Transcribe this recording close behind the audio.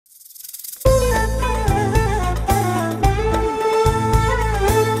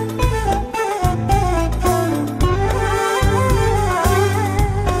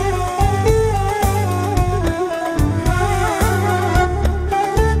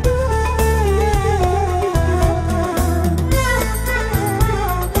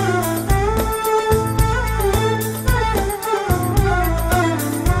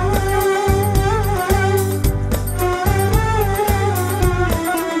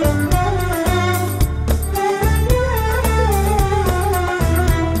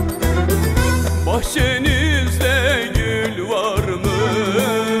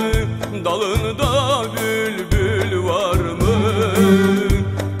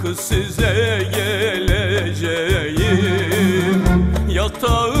size geleceğim.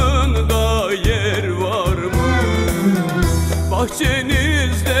 Yatağında yer var mı?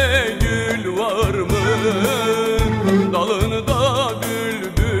 Bahçenizde gül var mı? Dalında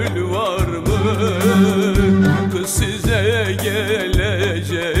bülbül var mı? Kız size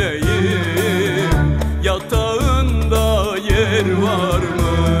geleceğim. Yatağında yer var mı?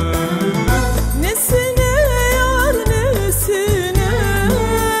 Nesine yar nesine,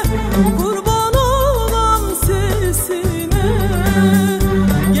 kurban olan sesine.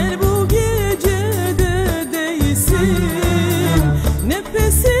 Gel bu gecede değsin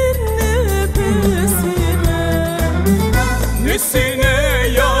nefesin nefesine. Nesine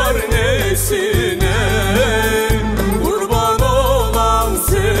yar nesine, kurban olan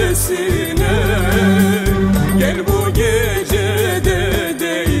sesine. Gel bu gecede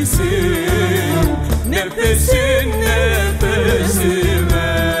değsin nefesin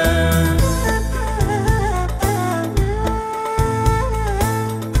nefesime.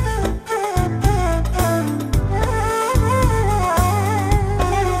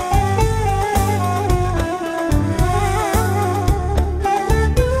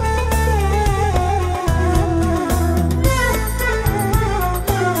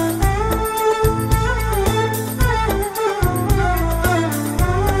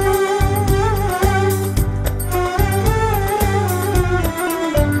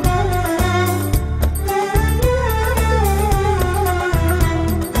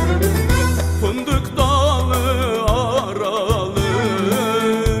 Fındık dalı aralı,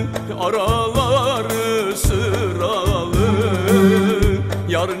 araları sıralı.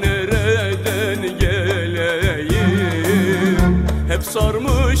 Yar nereden geleyim? Hep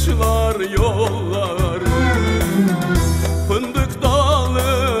sarmışlar yolları. Fındık dalı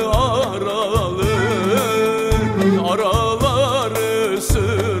aralı, araları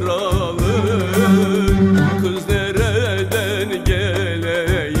sıralı. Kız nereden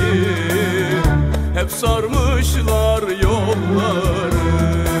geleyim? Hep sarmışlar yolları.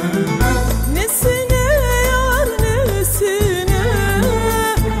 Nesine yar nesine,